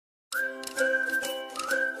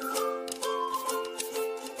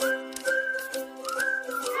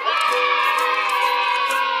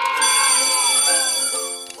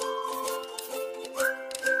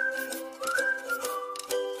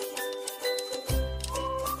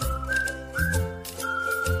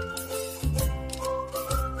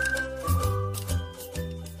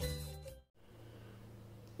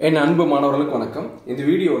என் அன்பு மாணவர்களுக்கு வணக்கம். இந்த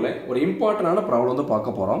வீடியோல ஒரு இம்பார்ட்டன்டான ப்ராப்ளம் வந்து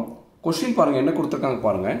பார்க்க போறோம். क्वेश्चन பாருங்க என்ன கொடுத்திருக்காங்க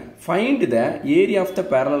பாருங்க. Find the area of the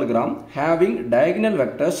parallelogram having diagonal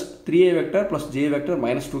vectors 3a vector plus j vector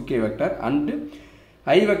minus 2k vector and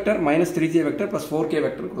I vector minus 3j vector plus 4k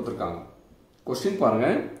vector கொடுத்திருக்காங்க. क्वेश्चन பாருங்க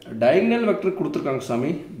diagonal vector கொடுத்திருக்காங்க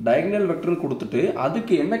சாமி. diagonal vector கொடுத்துட்டு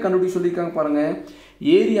அதுக்கு என்ன கண்டுபிடிக்க சொல்லிருக்காங்க பாருங்க.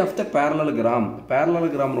 area of the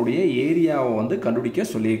parallelogram உடைய ஏரியாவை வந்து கண்டுபிடிக்க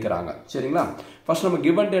சொல்லியிருக்காங்க. சரிங்களா? ஃபர்ஸ்ட் நம்ம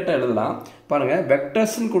given data எழுதலாம். பாருங்க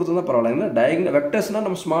வெக்டர்ஸ் னு கொடுத்தா பரவாயில்லை. diagonal வெக்டர்ஸ்னா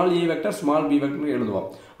நம்ம small a vector small b vector னு எழுதுவோம்.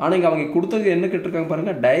 ஆனா இங்க அவங்க கொடுத்தது என்ன கேட்டிருக்காங்க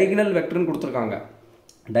பாருங்க. diagonal vector னு கொடுத்திருக்காங்க.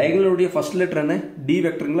 diagonal உடைய ஃபர்ஸ்ட் லெட்டர் என்ன? d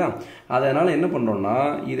வெக்டர்ங்களா? அதனால என்ன பண்றோம்னா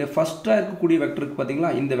இத ஃபர்ஸ்டா இருக்கக்கூடிய வெக்டருக்கு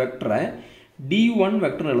பாத்தீங்களா இந்த வெக்டரை d1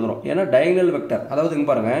 வெக்டர் எழுதுறோம். ஏன்னா diagonal வெக்டர். அதாவது இங்க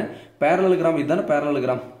பாருங்க parallelogram இதுதானே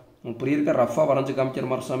parallelogram. புரியுதுக்கா? ரஃபா வரைஞ்சு காமிக்கிற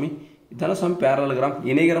மாதிரி சாமி. இதான சாமி parallelogram.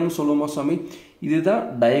 இணைகரம்னு சொல்லுவோமா சாமி? இதுதான்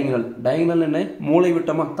diagonal. diagonal என்ன?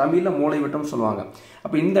 மூலைவிட்டமா? தமிழ்ல மூலைவிட்டம் சொல்லுவாங்க.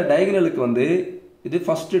 அப்ப இந்த diagonalக்கு வந்து இது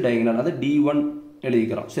ஃபர்ஸ்ட் diagonal. அது d1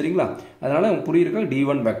 எழுதிக்கிறோம். சரிங்களா? அதனால புரியுதுக்கா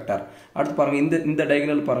d1 வெக்டர். அடுத்து பாருங்க இந்த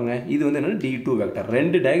diagonal பாருங்க. இது வந்து என்ன? d2 vector.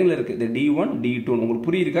 ரெண்டு diagonal இருக்கு. இது d1 d2 உங்களுக்கு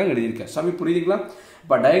புரியுதுக்கா? எழுதியிருக்கேன். சாமி புரியுதுங்களா?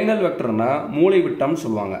 அப்ப diagonal வெக்டர்னா மூலைவிட்டம்னு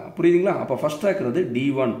சொல்லுவாங்க. புரியுதுங்களா? அப்ப ஃபர்ஸ்டா இருக்கிறது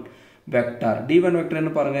d1 வெக்டர். d1 வெக்டர்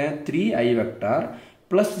என்ன பாருங்க 3i vector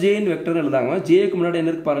plus j vector எழுதாங்க. j க்கு முன்னாடி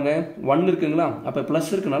என்ன இருக்கு பாருங்க 1 இருக்குங்களா? அப்ப பிளஸ்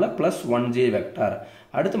இருக்கனால பிளஸ் 1j வெக்டர்.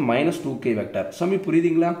 அடுத்து மைனஸ் 2k வெக்டர். சமி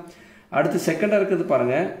புரியுதுங்களா? அடுத்து செகண்டா இருக்குது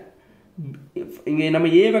பாருங்க. இங்க நம்ம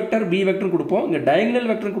a வெக்டர் b வெக்டர் கொடுப்போம். இங்க diagonal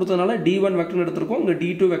வெக்டர் கொடுத்ததனால d1 வெக்டர் எடுத்துறோம். இங்க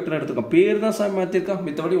d2 வெக்டர் எடுத்துறோம். பேர் தான் சாமி மாத்திருக்கோம்.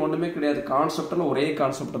 மித்தபடி ஒண்ணுமே கிடையாது. கான்செப்ட்ல ஒரே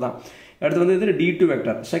கான்செப்ட் தான். அடுத்து வந்து இது d2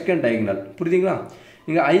 வெக்டர் செகண்ட் diagonal. புரியுதுங்களா?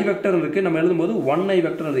 இங்க i வெக்டர் இருக்கு. நம்ம எழுதும்போது 1i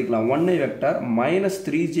வெக்டர் எழுதிக்கலாம். 1i vector minus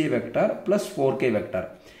 3j vector plus 4k vector.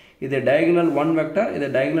 இது diagonal 1 வெக்டர், இது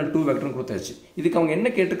diagonal 2 வெக்டர் கொடுத்தாச்சு. இதுக்கு அவங்க என்ன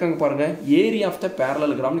கேட்டிருக்காங்க பாருங்க. ஏரியா ஆஃப் த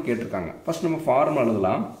parallelogram னு கேட்டிருக்காங்க. ஃபர்ஸ்ட் நம்ம ஃபார்முலா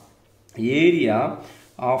எழுதலாம். Area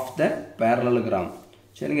of the parallelogram.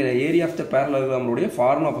 சரிங்க, ஏரியா ஆஃப் த parallelogram உடைய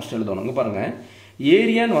ஃபார்முலா ஃபர்ஸ்ட் எழுதணும். இங்க பாருங்க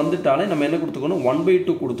ஏரியான்னு வந்துட்டாலே நம்ம என்ன கொடுத்துக்கணும்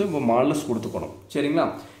 1/2 கொடுத்து இப்போ மாடுலஸ் கொடுத்துக்கணும். சரிங்களா?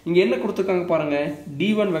 இங்க என்ன கொடுத்துருக்காங்க பாருங்க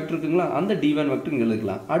d1 வெக்டர் இருக்குங்களா? அந்த d1 வெக்டர் இங்க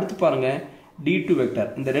எழுதிக்கலாம். அடுத்து பாருங்க d2 வெக்டர்.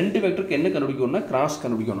 இந்த ரெண்டு வெக்டருக்கு என்ன கண்டுபிடிக்கணும்னா கிராஸ்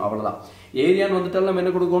கண்டுபிடிக்கணும். அவ்வளவுதான். ஏரியான்னு வந்துட்டால நம்ம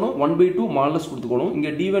என்ன கொடுக்கணும் 1/2 மாடுலஸ் கொடுத்துக்கணும்.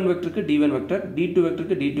 இங்க d1 வெக்டருக்கு d1 vector, d2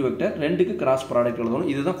 வெக்டருக்கு d2 vector, ரெண்டுக்கு கிராஸ் ப்ராடக்ட் எழுதணும்.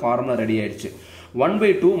 இதுதான் ஃபார்முலா ரெடி ஆயிடுச்சு.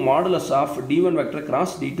 1/2 modulus of d1 vector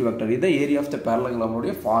cross d2 vector. இது ஏரியா ஆஃப் த parallelogram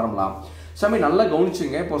உடைய ஃபார்முலா. சாமி நல்லா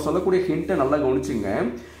கவனிச்சுங்க. இப்போ சொல்லக்கூடிய ஹிண்ட்டை நல்லா கவனிச்சுங்க.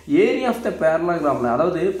 ஏரியா ஆஃப் த parallelogramல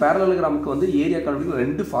அதாவது parallelogramக்கு வந்து ஏரியா கண்டுபிடிக்க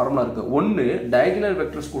ரெண்டு ஃபார்முலா இருக்கு. ஒன்னு diagonal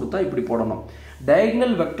வெக்டர்ஸ் கொடுத்தா இப்படி போடணும்.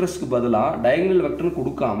 diagonal வெக்டர்ஸ்க்கு பதிலா diagonal வெக்டர்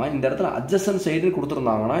கொடுக்காம இந்த இடத்துல adjacent சைடு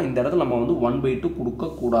கொடுத்திருந்தாங்கன்னா இந்த இடத்துல நம்ம வந்து 1/2 கொடுக்க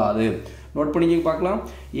கூடாது. நோட் பண்ணிங்க பார்க்கலாம்.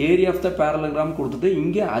 ஏரியா ஆஃப் த parallelogram கொடுத்துட்டு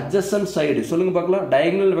இங்க adjacent சைடு சொல்லுங்க பார்க்கலாம்.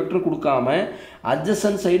 diagonal வெக்டர் கொடுக்காம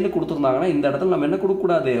adjacent சைடு கொடுத்திருந்தாங்கன்னா இந்த இடத்துல நம்ம என்ன கொடுக்க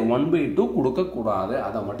கூடாது 1/2 கொடுக்க கூடாது.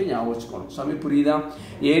 அதை மட்டும் ஞாபகம் வச்சுக்கணும். சாமி புரியுதா?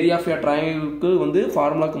 ஏரியா ஆஃப் a triangle வந்து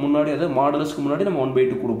ஃபார்முலாக்கு முன்னாடி அதாவது மாடுலஸ்க்கு முன்னாடி நம்ம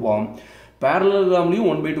 1/2 கொடுப்போம். parallelogramலயும்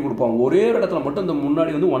 1/2 கொடுப்போம். ஒரே ஒரு இடத்துல மட்டும் இந்த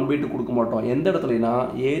முன்னாடி வந்து 1/2 கொடுக்க மாட்டோம். எந்த இடத்துலனா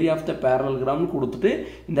ஏரியா ஆஃப் த parallelogram கொடுத்துட்டு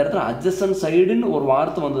இந்த இடத்துல adjacent சைடுன்னு ஒரு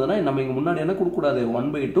வார்த்தை வந்ததுன்னா நம்ம இங்க முன்னாடி என்ன கொடுக்க கூடாது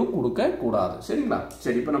 1/2 கொடுக்க கூடாது. சரிங்களா?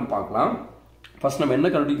 சரி இப்போ நம்ம பார்க்கலாம். ஃபர்ஸ்ட் நம்ம என்ன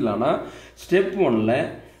கண்டுபிடிக்கலாம்னா ஸ்டெப் 1ல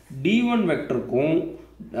d1 வெக்டருக்கும்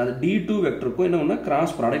d2 வெக்டருக்கும் என்ன ஒண்ணா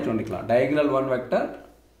கிராஸ் ப்ராடக்ட் பண்ணிக்கலாம். diagonal 1 vector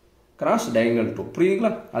cross diagonal 2. புரியுதுங்களா?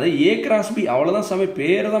 அது a கிராஸ் b அவ்வளவுதான் சாமி.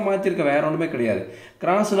 பேரை தான் மாத்திருக்க, வேற ஒண்ணுமே கிடையாது.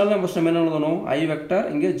 கிராஸ்னால நம்ம ஃபர்ஸ்ட் என்ன எழுதணும் i வெக்டர்,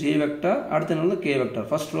 இங்க j வெக்டர், அடுத்து என்ன k வெக்டர்.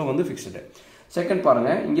 ஃபர்ஸ்ட் ரோ வந்து ஃபிக்ஸ்ட். செகண்ட் பாருங்க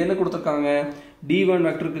இங்க என்ன கொடுத்திருக்காங்க d1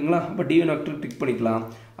 வெக்டர் இருக்குங்களா? அப்ப d1 வெக்டர் டிக் பண்ணிக்கலாம்.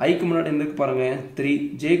 i க்கு முன்னாடி என்ன இருக்கு பாருங்க 3,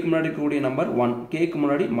 j க்கு முன்னாடி இருக்கக்கூடிய நம்பர் 1, k க்கு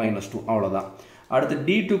முன்னாடி -2 அவ்வளவுதான். அடுத்து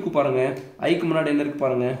d2 க்கு பாருங்க i க்கு முன்னாடி என்ன இருக்கு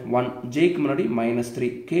பாருங்க 1, j க்கு முன்னாடி -3,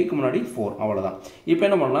 k க்கு முன்னாடி 4 அவ்வளவுதான். இப்போ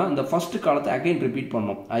என்ன பண்ணலாம் இந்த ஃபர்ஸ்ட் காலத்தை அகைன் ரிப்பீட்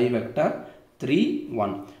பண்ணனும். i vector 3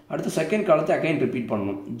 1. அடுத்து செகண்ட் காலத்தை அகைன் ரிப்பீட்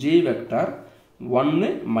பண்ணனும். j வெக்டர் 1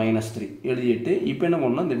 -3 எழுதிட்டு இப்போ என்ன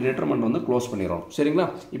பண்ணனும் இந்த டிட்டர்மினன்ட் வந்து க்ளோஸ் பண்ணிரோம். சரிங்களா?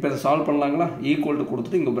 இப்போ இத சால்வ் பண்ணலாங்களா? ஈக்குவல் டு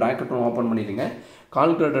கொடுத்துட்டு இங்க பிராக்கெட் ஓபன் பண்ணிடுங்க.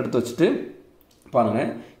 கால்குலேட்டர் எடுத்து வச்சிட்டு பாருங்க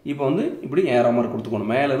இப்போ வந்து இப்படி ஏற மாதிரி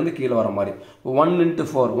கொடுத்துக்கணும். மேல இருந்து கீழ வர மாதிரி 1 ×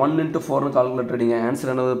 4 1 × 4 னு கால்குலேட் அடிங்க.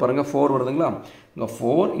 ஆன்சர் என்னது பாருங்க 4 வருதுங்களா? இங்க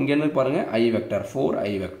 4 இங்க என்ன பாருங்க i வெக்டர்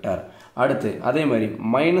 4i வெக்டர். அடுத்து அதே மாதிரி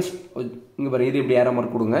மைனஸ் இங்க பாருங்க இது இப்படி ஏற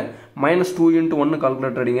மாதிரி கொடுங்க. -2 × 1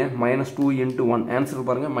 கால்குலேட் அடிங்க. -2 × 1 ஆன்சர்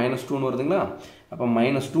பாருங்க -2 னு வருதுங்களா? அப்ப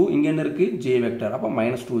 -2 இங்க என்ன இருக்கு j வெக்டர். அப்ப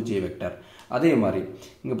 -2j வெக்டர். அதே மாதிரி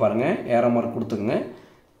இங்க பாருங்க ஏற மாதிரி கொடுத்துங்க.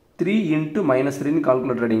 3 into minus 3 ன்னு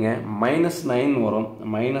கால்குலேட்டர் அடிங்க -9 வரும்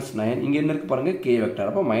 -9 இங்க என்ன இருக்கு பாருங்க k வெக்டர்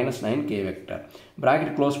அப்ப -9 k வெக்டர்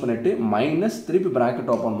பிராக்கெட் க்ளோஸ் பண்ணிட்டு மைனஸ் திருப்பி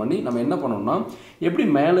பிராக்கெட் ஓபன் பண்ணி நம்ம என்ன பண்ணனும்னா எப்படி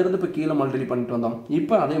மேல இருந்து இப்ப கீழ மல்டிப்ளை பண்ணிட்டு வந்தோம்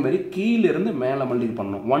இப்போ அதே மாதிரி கீழ இருந்து மேல மல்டிப்ளை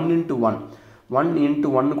பண்ணனும் 1 into 1 into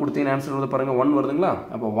 1 கொடுத்தீங்க ஆன்சர் வருது பாருங்க 1 வருதுங்களா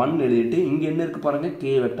அப்ப 1 எழுதிட்டு இங்க என்ன இருக்கு பாருங்க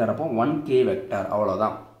k வெக்டர் அப்ப 1k வெக்டர்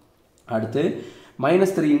அவ்வளவுதான் அடுத்து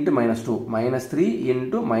 -3 into -2 -3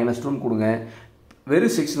 into -2 ன்னு கொடுங்க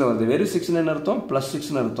வெறும் 6 ல வருது வெறும் 6 ன்னு என்ன அர்த்தம் +6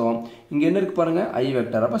 ன்னு அர்த்தம் இங்க என்ன இருக்கு பாருங்க i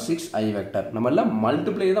வெக்டர் அப்ப 6i வெக்டர் நம்ம எல்லாம்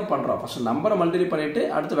மல்டிப்ளை தான் பண்றோம் ஃபர்ஸ்ட் நம்பரை மல்டிப்ளை பண்ணிட்டு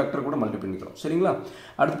அடுத்து வெக்டர் கூட மல்டிப்ளை பண்ணிக்கிறோம் சரிங்களா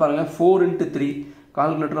அடுத்து பாருங்க 4 into 3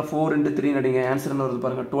 கால்குலேட்டர்ல 4 into 3 நடிங்க ஆன்சர் என்ன வருது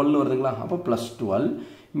பாருங்க 12 வருதுங்களா அப்ப +12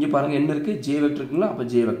 இங்க பாருங்க என்ன இருக்கு j வெக்டர் இருக்குங்களா அப்ப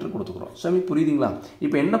j வெக்டர் கொடுத்துக்கறோம் சமி புரியுதுங்களா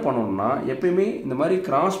இப்போ என்ன பண்ணனும்னா எப்பவுமே இந்த மாதிரி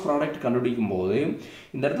கிராஸ் ப்ராடக்ட் கண்டுபிடிக்கும் போது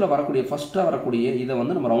இந்த இடத்துல வரக்கூடிய ஃபர்ஸ்டா வரக்கூடிய இத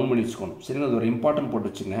வந்து நம்ம ரவுண்ட் பண்ணி வெச்சுக்கணும் சரிங்களா அது ஒரு இம்பார்ட்டன்ட் போட்டு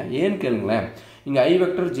வெச்சுங்க ஏன் கேளுங்களே இங்க i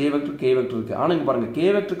vector j vector k vector இருக்கு ஆனா இங்க பாருங்க k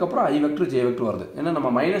வெக்டருக்கு அப்புறம் i வெக்டர் j வெக்டர் வருது ஏன்னா நம்ம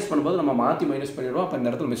மைனஸ் பண்ணும்போது நம்ம மாத்தி மைனஸ் பண்ணிடுவோம் அப்ப இந்த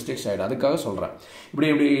இடத்துல மிஸ்டேக்ஸ் ஆயிடும் அதுக்காக சொல்றேன் இப்படி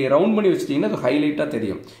ரவுண்ட் பண்ணி வெச்சிட்டீங்கன்னா அது ஹைலைட்டா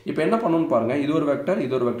தெரியும் இப்போ என்ன பண்ணனும் பாருங்க இது ஒரு வெக்டர்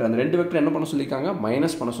அந்த ரெண்டு வெக்டர் என்ன பண்ண சொல்லிருக்காங்க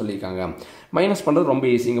மைனஸ் பண்ண சொல்லிருக்காங்க மைனஸ் பண்றது ரொம்ப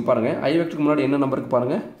ஈஸி இங்க பாருங்க i வெக்டருக்கு முன்னாடி என்ன நம்பர் இருக்கு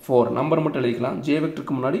பாருங்க 4 நம்பர் மட்டும் எழுதிக்கலாம் j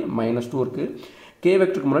வெக்டருக்கு முன்னாடி -2 இருக்கு k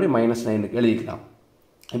வெக்டருக்கு முன்னாடி -9 இருக்கு எழுதிக்கலாம்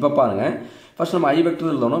இப்போ பாருங்க ஃபர்ஸ்ட் நம்ம i வெக்டர்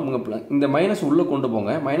எழுதணும் இந்த மைனஸ் உள்ள கொண்டு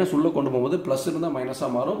போங்க மைனஸ் உள்ள கொண்டு போகும்போது பிளஸ் இருந்தா மைனஸா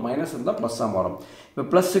மாறும் மைனஸ் இருந்தா பிளஸ்ஸா மாறும் இப்போ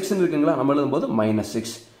 +6 ன்னு இருக்குங்களா நம்ம எழுதும்போது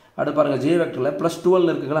 -6 அடுத்து பாருங்க j வெக்டர்ல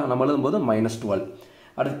 +12 இருக்குங்களா நம்ம எழுதும்போது -12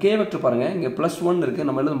 அடுத்து k வெக்டர் பாருங்க இங்க +1 இருக்கு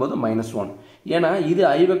நம்ம எழுதும்போது -1 ஏனா இது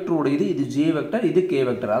i வெக்டர் உடையது இது j வெக்டர் இது k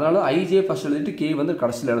வெக்டர் அதனால ij ஃபர்ஸ்ட் எழுதிட்டு k வந்து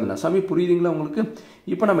கடைசில எழுதணும் சமி புரியுதுங்களா உங்களுக்கு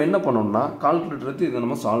இப்போ நம்ம என்ன பண்ணனும்னா கால்குலேட்டர் எடுத்து இத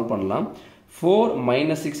நம்ம சால்வ் பண்ணலாம் 4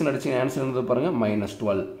 -6 ன்னு அடிச்சீங்க ஆன்சர் என்னது பாருங்க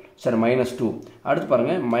 -12 சரி -2 அடுத்து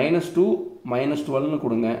பாருங்க -2 -12 ன்னு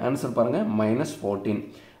கொடுங்க ஆன்சர் பாருங்க -14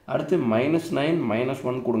 அடுத்து -9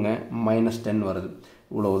 -1 கொடுங்க -10 வருது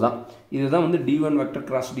இவ்வளவுதான் இதுதான் வந்து d1 vector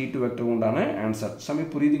cross d2 vector உண்டான ஆன்சர் சமி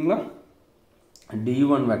புரியுதுங்களா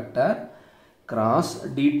d1 vector cross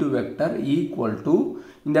d2 vector equal to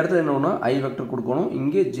இந்த இடத்துல என்னன்னா i வெக்டர் கொடுக்கணும்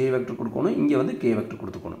இங்கே j வெக்டர் கொடுக்கணும் இங்கே வந்து k vector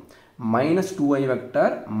கொடுத்துக்கணும் -2i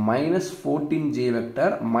vector -14j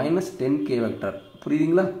vector -10k vector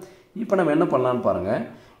புரியுதுங்களா இப்போ நம்ம என்ன பண்ணலாம்னு பாருங்க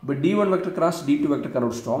இப்போ d1 vector cross d2 vector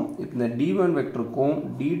கண்டுபிடிச்சிட்டோம் இந்த d1 வெக்டருக்கும்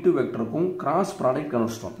d2 வெக்டருக்கும் கிராஸ் ப்ராடக்ட்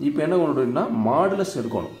கண்டுபிடிச்சிட்டோம் இப்போ என்ன பண்ணணும்னா மாடுலஸ்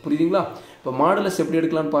எடுக்கணும் புரியுதுங்களா இப்போ மாடுலஸ் எப்படி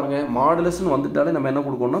எடுக்கலாம்னு பாருங்க மாடுலஸ்னு வந்துட்டாலே நம்ம என்ன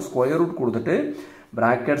கொடுக்கணும்னா ஸ்கொயர் ரூட் கொடுத்துட்டு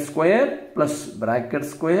bracket square plus bracket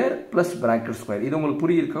square plus bracket square இது உங்களுக்கு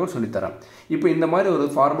புரியிருக்கா சொல்லி தரேன் இப்போ இந்த மாதிரி ஒரு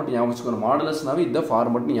ஃபார்மட் ஞாபகம் வச்சுக்கணும் மாடுலஸ்னாவே இந்த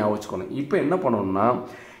ஃபார்மட் ஞாபகம் வச்சுக்கணும் இப்போ என்ன பண்ணனும்னா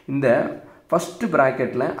இந்த ஃபர்ஸ்ட்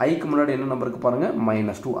பிராக்கெட்ல i க்கு முன்னாடி என்ன நம்பர் இருக்கு பாருங்க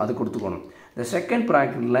 -2 அது கொடுத்துக்கணும் இந்த செகண்ட்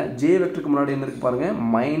பிராக்கெட்ல j வெக்டருக்கு முன்னாடி என்ன இருக்கு பாருங்க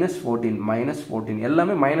 -14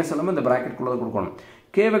 எல்லாமே மைனஸ் எல்லாமே இந்த பிராக்கெட் குள்ள கொடுக்கணும்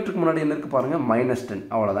k வெக்டருக்கு முன்னாடி என்ன இருக்கு பாருங்க -10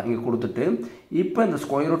 அவ்வளவுதான் இங்க கொடுத்துட்டு இப்போ இந்த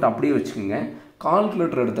ஸ்கொயர் ரூட் அப்படியே வெச்சுக்கங்க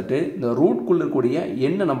கால்குலேட்டர் எடுத்துட்டு இந்த ரூட் குள்ள இருக்கக்கூடிய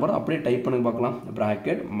என்ன நம்பர் அப்படியே டைப் பண்ணி பார்க்கலாம்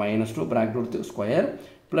பிராக்கெட் -2 பிராக்கெட் எடுத்து ஸ்கொயர்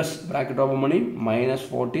பிளஸ் பிராக்கெட் ஓபன் பண்ணி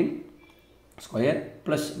 -14 ஸ்கொயர்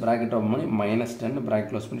பிளஸ் பிராக்கெட் ஓபன் பண்ணி -10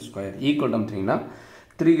 பிராக்கெட் க்ளோஸ் பண்ணி ஸ்கொயர் ஈக்குவல் டு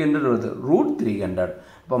 300 வருது √300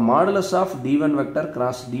 அப்ப modulus of d1 vector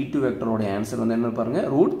cross d2 vector உடைய ஆன்சர் வந்து என்ன பாருங்க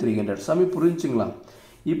 √300 சமி புரிஞ்சுங்களா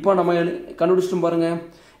இப்போ நம்ம கண்டுபிடிச்சிட்டோம் பாருங்க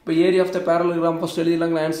இப்போ area of the parallelogram first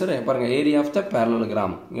எழுதிடலாங்களா answer பாருங்க area of the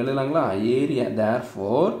parallelogram எழுதலாங்களா area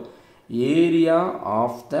therefore area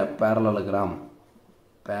of the parallelogram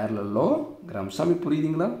Sami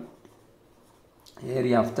புரியுதுங்களா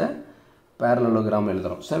ஏரியா ஆஃப் தி parallelogram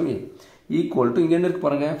எழுதுறோம் சமி ஈக்குவல் டு இங்க என்ன இருக்கு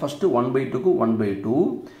பாருங்க ஃபர்ஸ்ட் 1/2 க்கு 1/2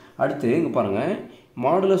 அடுத்து இங்க பாருங்க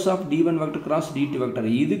modulus of d1 vector cross d2 vector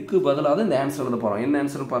இதுக்கு பதிலாக இந்த ஆன்சர் எழுத போறோம் என்ன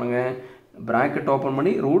ஆன்சர் பாருங்க bracket open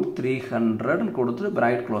பண்ணி √300 ன்னு கொடுத்து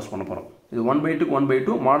bracket க்ளோஸ் பண்ண போறோம் இது 1/2 க்கு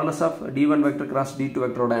 1/2 modulus of d1 vector cross d2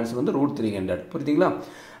 வெக்டரோட answer வந்து √300 புரியுதுங்களா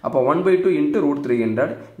அப்ப 1/2 * √300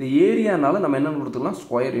 இது ஏரியானால நம்ம என்ன கொடுத்துக்கலாம்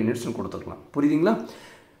ஸ்கொயர் யூனிட்ஸ் ன்னு கொடுத்துக்கலாம் புரியுதுங்களா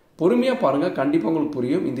பொறுமையா பாருங்க கண்டிப்பா உங்களுக்கு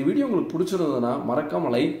புரியும் இந்த வீடியோ உங்களுக்கு பிடிச்சிருந்தா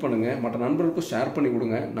மறக்காம லைக் பண்ணுங்க மற்ற நண்பர்களுக்கு ஷேர் பண்ணி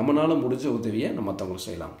கொடுங்க நம்மனால முடிஞ்ச உதவியை நம்ம மத்தவங்களுக்கு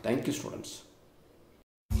செய்யலாம் Thank you students